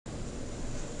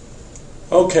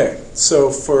Okay, so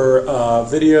for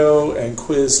video and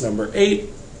quiz number 8,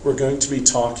 we're going to be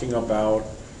talking about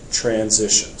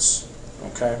transitions.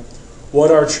 Okay, what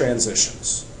are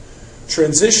transitions?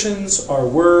 Transitions are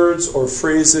words or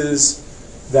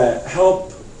phrases that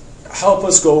help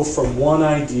us go from one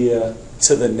idea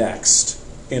to the next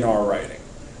in our writing,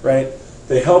 right?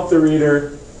 They help the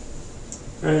reader,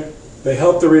 right? They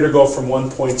help the reader go from one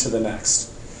point to the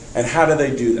next. And how do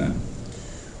they do that?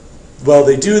 Well,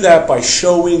 they do that by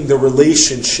showing the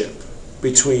relationship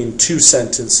between two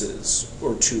sentences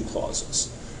or two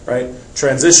clauses, right?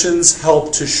 Transitions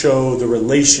help to show the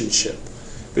relationship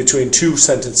between two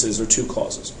sentences or two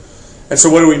clauses. And so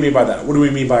what do we mean by that? What do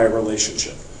we mean by a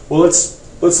relationship? Well, let's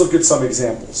look at some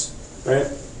examples, right?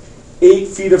 8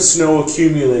 feet of snow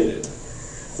accumulated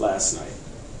last night.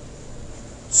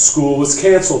 School was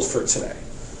canceled for today.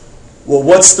 Well,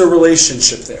 what's the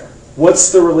relationship there?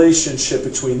 What's the relationship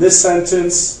between this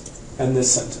sentence and this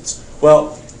sentence?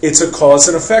 Well, it's a cause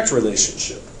and effect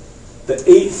relationship. The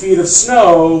 8 feet of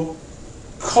snow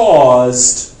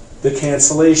caused the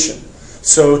cancellation.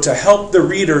 So to help the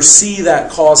reader see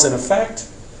that cause and effect,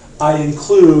 I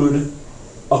include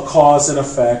a cause and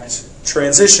effect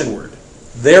transition word.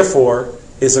 Therefore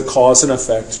is a cause and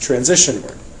effect transition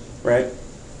word, right?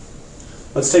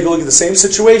 Let's take a look at the same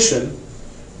situation,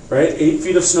 right? 8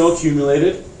 feet of snow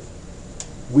accumulated.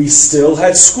 We still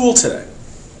had school today.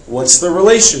 What's the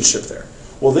relationship there?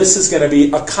 Well, this is going to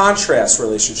be a contrast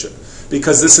relationship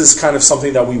because this is kind of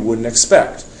something that we wouldn't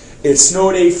expect. It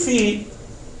snowed 8 feet,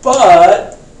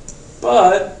 but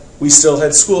we still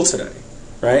had school today,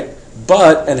 right?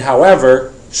 But and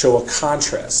however show a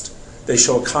contrast. They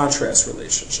show a contrast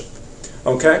relationship.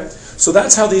 Okay? So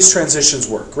that's how these transitions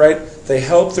work, right? They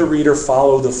help the reader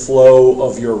follow the flow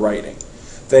of your writing.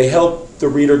 They help the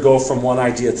reader go from one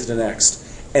idea to the next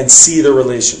and see the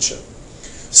relationship.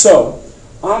 So,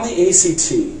 on the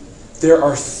ACT, there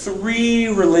are 3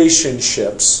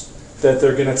 relationships that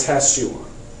they're going to test you on.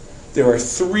 There are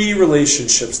 3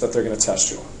 relationships that they're going to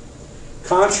test you on.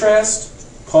 Contrast,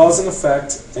 cause and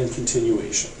effect, and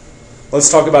continuation. Let's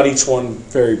talk about each one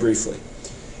very briefly.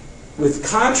 With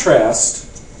contrast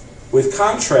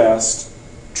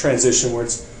transition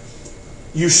words,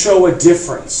 you show a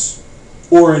difference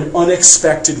or an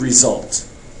unexpected result,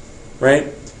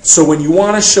 right? So when you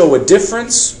want to show a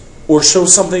difference or show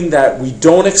something that we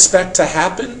don't expect to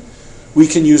happen, we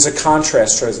can use a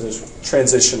contrast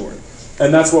transition word.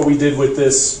 And that's what we did with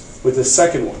this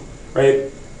second one,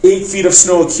 right? 8 feet of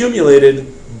snow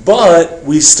accumulated, but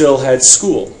we still had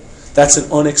school. That's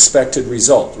an unexpected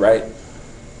result, right?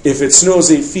 If it snows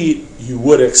 8 feet, you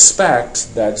would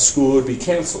expect that school would be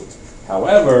canceled.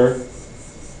 However,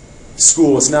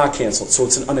 school was not canceled, so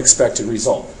it's an unexpected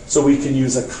result. So we can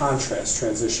use a contrast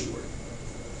transition word.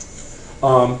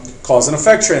 Cause and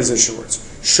effect transition words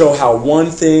show how one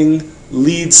thing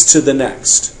leads to the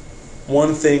next.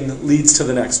 One thing leads to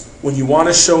the next. When you want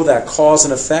to show that cause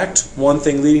and effect, one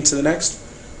thing leading to the next,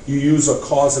 you use a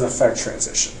cause and effect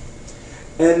transition.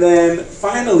 And then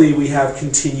finally we have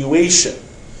continuation.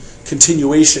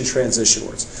 Continuation transition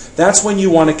words. That's when you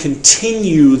want to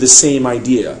continue the same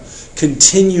idea,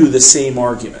 continue the same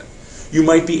argument. You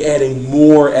might be adding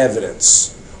more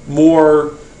evidence,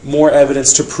 more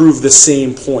evidence to prove the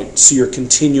same point. So you're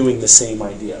continuing the same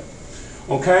idea.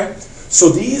 Okay? So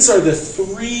these are the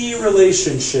 3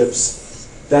 relationships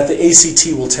that the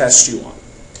ACT will test you on.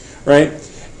 Right?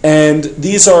 And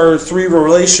these are 3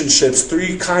 relationships,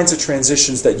 3 kinds of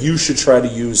transitions that you should try to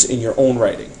use in your own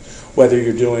writing. Whether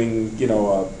you're doing,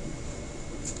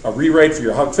 a rewrite for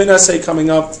your Huck Finn essay coming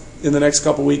up in the next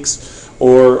couple weeks,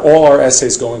 or all our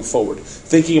essays going forward.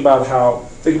 Think about how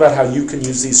you can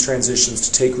use these transitions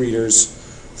to take readers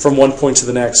from one point to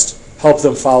the next, help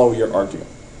them follow your argument.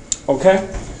 Okay?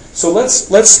 So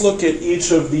let's look at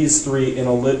each of these 3 in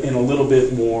a little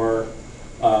bit more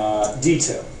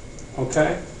detail.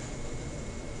 Okay?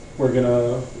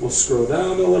 We'll scroll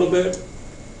down a little bit.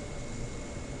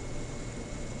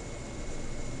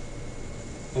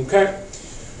 Okay?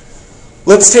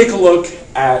 Let's take a look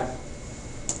at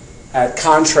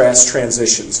contrast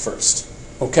transitions first.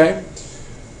 Okay?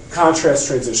 Contrast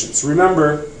transitions.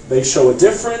 Remember, they show a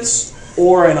difference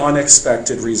or an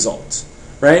unexpected result.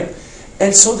 Right?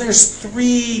 And so there's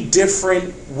 3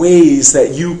 different ways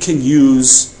that you can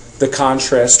use the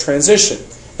contrast transition.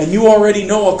 And you already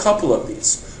know a couple of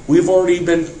these. We've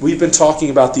been talking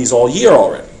about these all year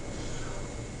already.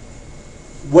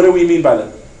 What do we mean by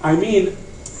that? I mean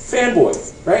fanboy,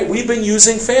 right? We've been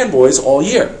using fanboys all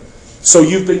year. So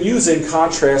you've been using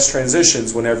contrast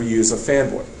transitions whenever you use a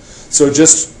fanboy. So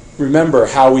just remember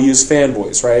how we use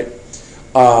fanboys, right?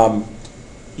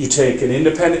 you take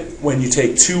when you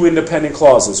take two independent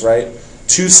clauses, right?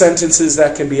 Two sentences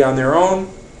that can be on their own,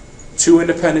 two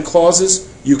independent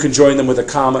clauses, you can join them with a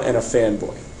comma and a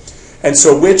fanboy. And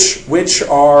so which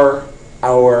are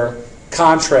our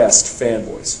contrast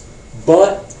fanboys?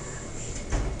 But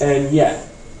and yet,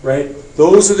 right?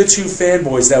 Those are the two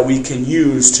fanboys that we can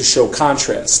use to show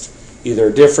contrast, either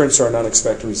a difference or an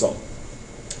unexpected result.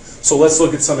 So let's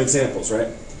look at some examples, right?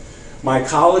 My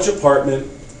college apartment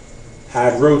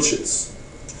had roaches.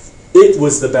 It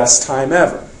was the best time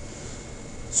ever.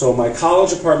 So my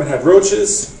college apartment had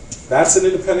roaches. That's an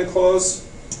independent clause.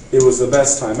 It was the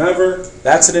best time ever.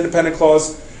 That's an independent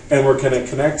clause. And we're going to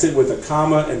connect it with a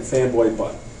comma and fanboy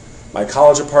but. My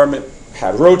college apartment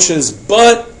had roaches,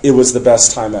 but it was the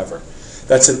best time ever.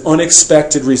 That's an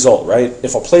unexpected result, right?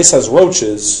 If a place has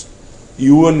roaches,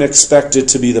 you wouldn't expect it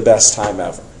to be the best time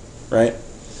ever, right?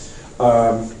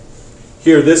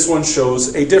 Here, this one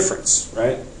shows a difference,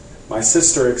 right? My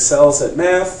sister excels at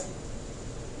math,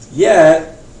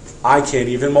 yet I can't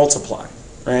even multiply,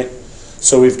 right?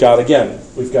 So we've got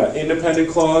independent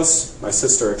clause, my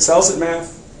sister excels at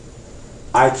math,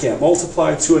 I can't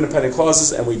multiply, two independent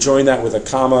clauses, and we join that with a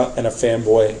comma and a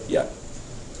fanboy yet.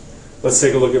 Let's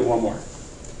take a look at one more.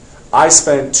 I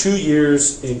spent 2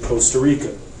 years in Costa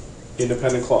Rica.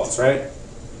 Independent clause, right?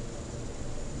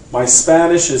 My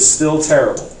Spanish is still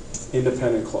terrible.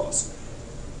 Independent clause.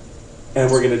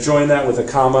 And we're going to join that with a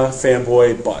comma,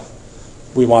 fanboy, but.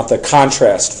 We want the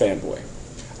contrast fanboy.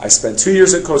 I spent 2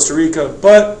 years in Costa Rica,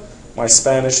 but my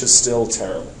Spanish is still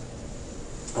terrible.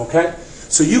 Okay?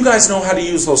 So you guys know how to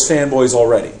use those fanboys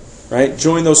already, right?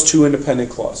 Join those two independent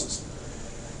clauses.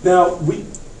 Now,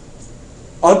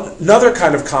 another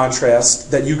kind of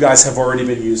contrast that you guys have already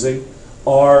been using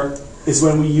is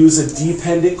when we use a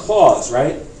dependent clause,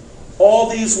 right? All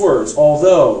these words,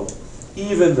 although,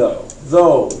 even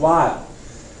though, while,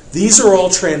 these are all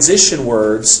transition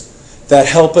words that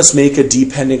help us make a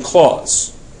dependent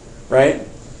clause, right?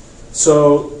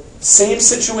 So, same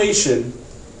situation.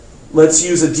 Let's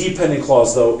use a dependent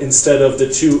clause, though, instead of the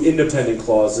two independent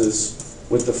clauses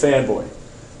with the fanboy.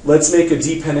 Let's make a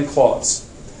dependent clause.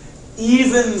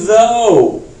 Even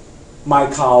though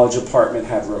my college apartment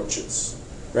had roaches,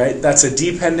 right? That's a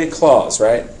dependent clause,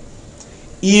 right?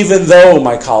 Even though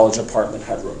my college apartment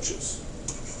had roaches.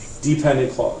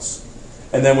 Dependent clause.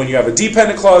 And then when you have a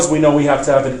dependent clause, we know we have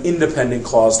to have an independent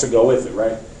clause to go with it,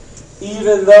 right?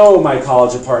 Even though my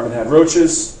college apartment had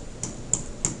roaches,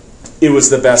 it was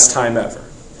the best time ever.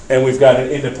 And we've got an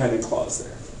independent clause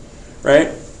there,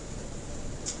 right?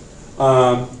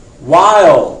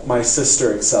 While my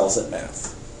sister excels at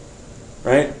math,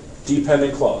 right?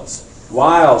 Dependent clause.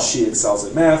 While she excels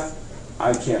at math,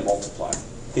 I can't multiply.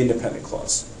 Independent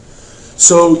clause.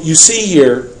 So you see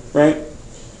here, right?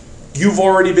 You've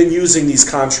already been using these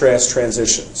contrast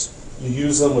transitions. You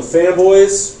use them with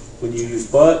fanboys, when you use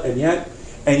but and yet,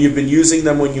 and you've been using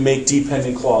them when you make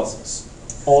dependent clauses.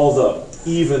 Although,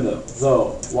 even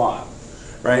though, while,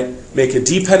 right? Make a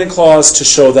dependent clause to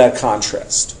show that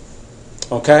contrast.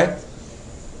 Okay?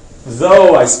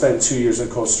 Though I spent 2 years in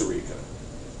Costa Rica.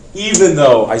 Even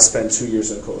though I spent 2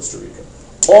 years in Costa Rica.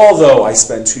 Although I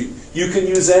spent 2 years. You can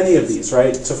use any of these,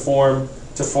 right, to form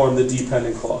the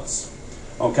dependent clause.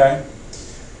 Okay?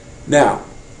 Now,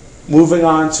 moving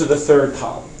on to the third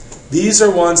column. These are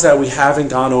ones that we haven't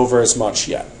gone over as much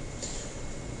yet.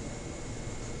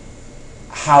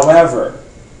 However,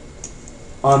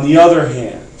 on the other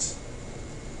hand,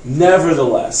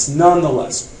 nevertheless,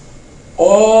 nonetheless,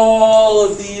 all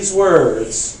of these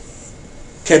words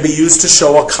can be used to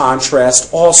show a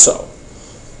contrast also.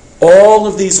 All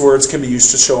of these words can be used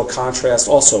to show a contrast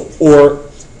also, or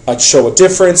show a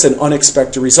difference, an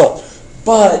unexpected result.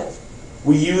 But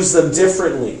we use them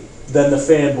differently than the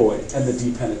fanboy and the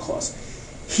dependent clause.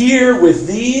 Here with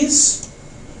these,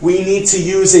 we need to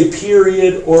use a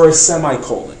period or a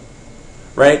semicolon,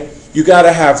 right? You got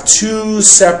to have two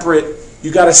separate,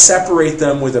 you got to separate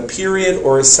them with a period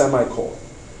or a semicolon,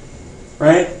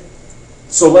 right?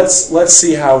 So let's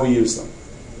see how we use them.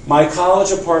 My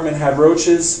college apartment had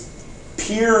roaches,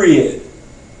 period,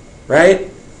 right?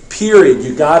 Period.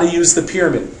 You got to use the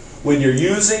period. When you're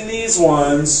using these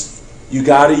ones, you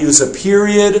got to use a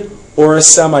period or a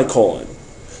semicolon.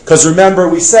 Because remember,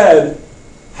 we said,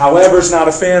 however's not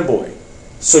a fanboy.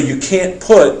 So you can't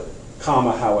put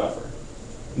comma, however.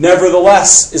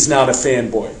 Nevertheless is not a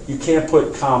fanboy. You can't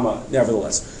put comma,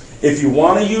 nevertheless. If you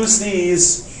want to use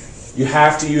these, you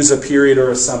have to use a period or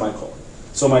a semicolon.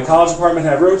 So my college apartment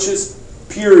had roaches,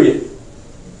 period.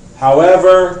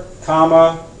 However,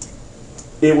 comma,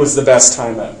 it was the best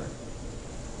time ever.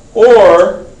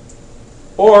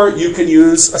 Or you can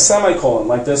use a semicolon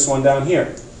like this one down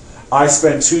here. I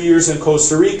spent 2 years in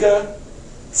Costa Rica,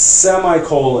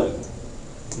 semicolon.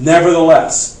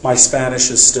 Nevertheless, my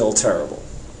Spanish is still terrible.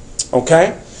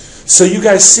 Okay? So you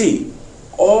guys see,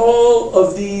 all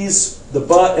of these, the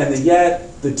but and the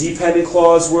yet, the dependent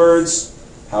clause words,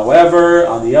 however,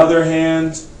 on the other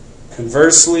hand,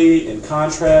 conversely, in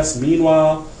contrast,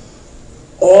 meanwhile,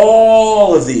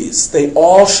 all of these, they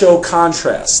all show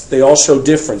contrast. They all show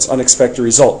difference, unexpected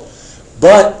result.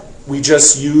 But we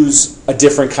just use a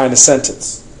different kind of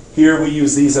sentence. Here we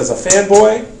use these as a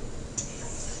fanboy.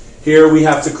 Here we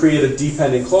have to create a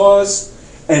dependent clause.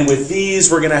 And with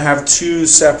these, we're going to have two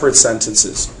separate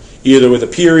sentences, either with a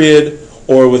period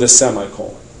or with a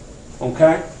semicolon.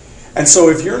 Okay? And so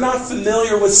if you're not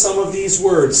familiar with some of these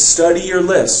words, study your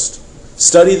list.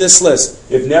 Study this list.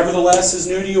 If nevertheless is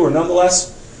new to you or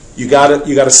nonetheless, you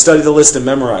gotta study the list and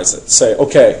memorize it. Say,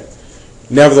 okay,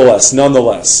 nevertheless,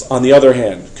 nonetheless. On the other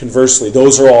hand, conversely,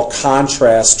 those are all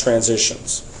contrast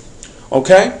transitions.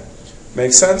 Okay?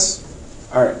 Make sense?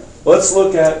 All right. Let's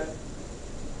look at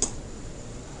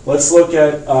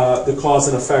the cause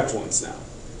and effect ones now.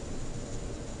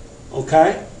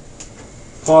 Okay?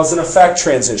 Cause and effect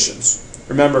transitions.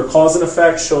 Remember, cause and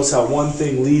effect shows how one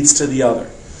thing leads to the other.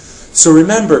 So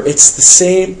remember, it's the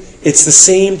same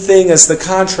thing as the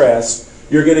contrast.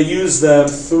 You're going to use them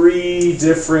three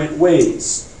different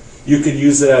ways. You can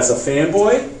use it as a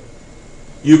fanboy,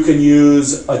 you can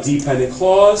use a dependent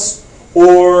clause,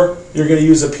 or you're going to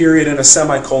use a period and a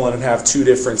semicolon and have two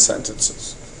different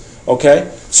sentences.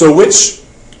 Okay? So which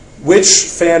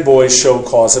fanboys show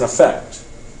cause and effect?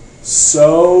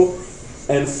 So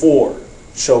and for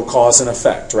show cause and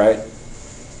effect, right?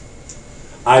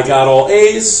 I got all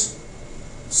A's,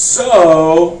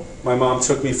 so my mom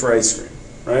took me for ice cream,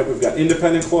 right? We've got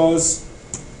independent clause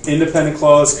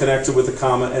connected with a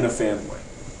comma and a fanboy,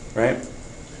 right?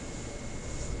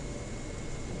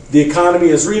 The economy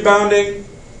is rebounding,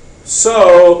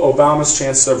 so Obama's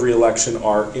chances of re-election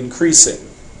are increasing,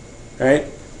 right?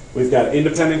 We've got an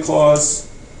independent clause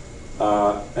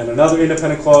and another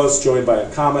independent clause joined by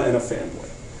a comma and a fanboy.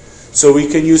 So we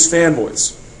can use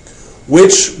fanboys.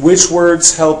 Which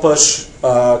words help us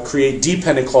create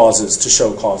dependent clauses to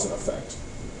show cause and effect?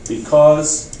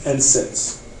 Because and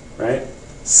since, right?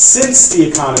 Since the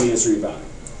economy is rebounding,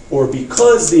 or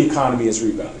because the economy is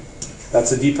rebounding.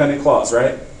 That's a dependent clause,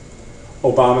 right?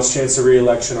 Obama's chance of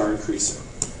re-election are increasing.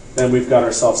 Then we've got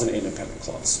ourselves an independent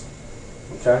clause.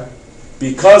 Okay?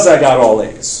 Because I got all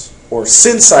A's, or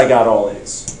since I got all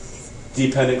A's.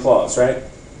 Dependent clause, right?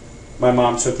 My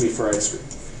mom took me for ice cream.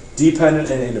 Dependent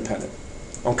and independent.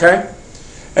 Okay?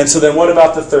 And so then what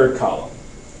about the third column?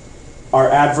 Are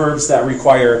adverbs that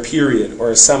require a period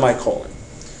or a semicolon.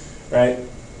 Right?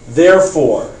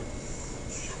 Therefore,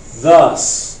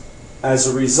 thus, as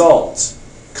a result,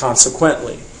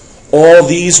 consequently. All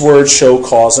these words show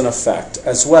cause and effect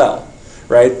as well.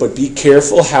 Right? But be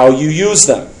careful how you use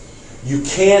them. You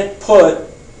can't put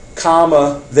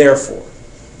comma therefore.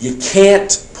 You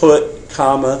can't put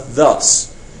comma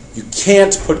thus. You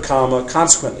can't put comma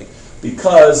consequently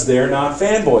because they're not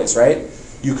fanboys, right?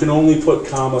 You can only put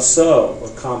comma so or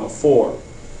comma for.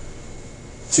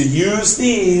 To use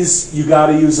these, you got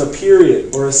to use a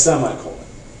period or a semicolon,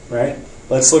 right?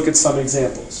 Let's look at some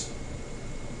examples.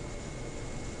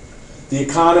 The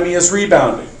economy is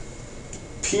rebounding.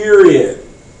 Period.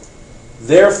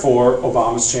 Therefore,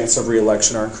 Obama's chance of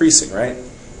re-election are increasing, right?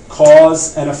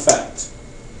 Cause and effect.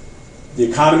 The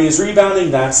economy is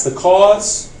rebounding, that's the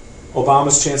cause.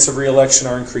 Obama's chance of re-election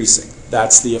are increasing.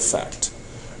 That's the effect,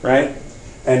 right?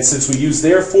 And since we use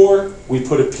therefore, we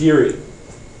put a period.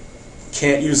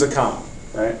 Can't use a comma,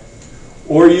 right?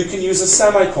 Or you can use a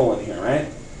semicolon here, right?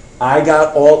 I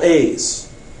got all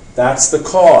A's. That's the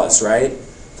cause, right?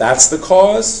 That's the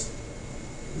cause.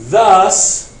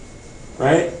 Thus,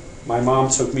 right? My mom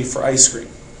took me for ice cream,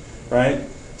 right?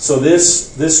 So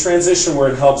this transition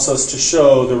word helps us to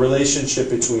show the relationship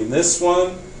between this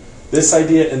one, this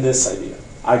idea, and this idea.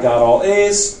 I got all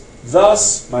A's,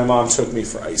 thus my mom took me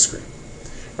for ice cream.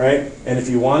 Right? And if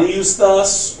you want to use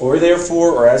thus, or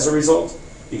therefore, or as a result,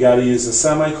 you got to use a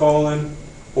semicolon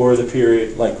or the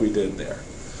period like we did there.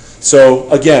 So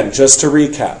again, just to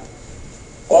recap,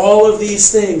 all of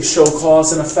these things show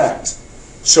cause and effect.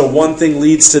 Show one thing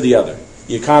leads to the other.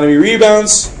 The economy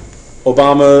rebounds,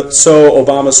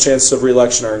 Obama's chances of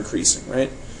re-election are increasing,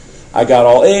 right? I got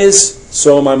all A's,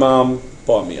 so my mom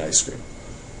bought me ice cream.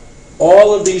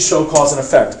 All of these show cause and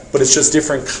effect, but it's just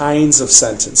different kinds of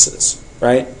sentences,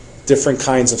 right? Different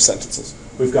kinds of sentences.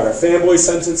 We've got our fanboy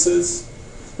sentences,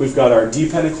 we've got our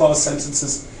dependent clause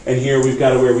sentences, and here we've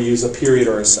got where we use a period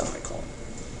or a semicolon.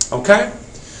 Okay?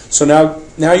 So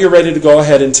now you're ready to go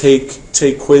ahead and take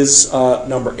quiz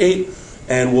number 8,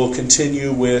 and we'll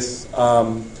continue with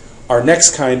our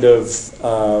next kind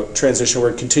of transition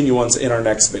word continuance in our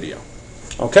next video.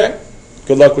 Okay?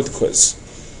 Good luck with the quiz.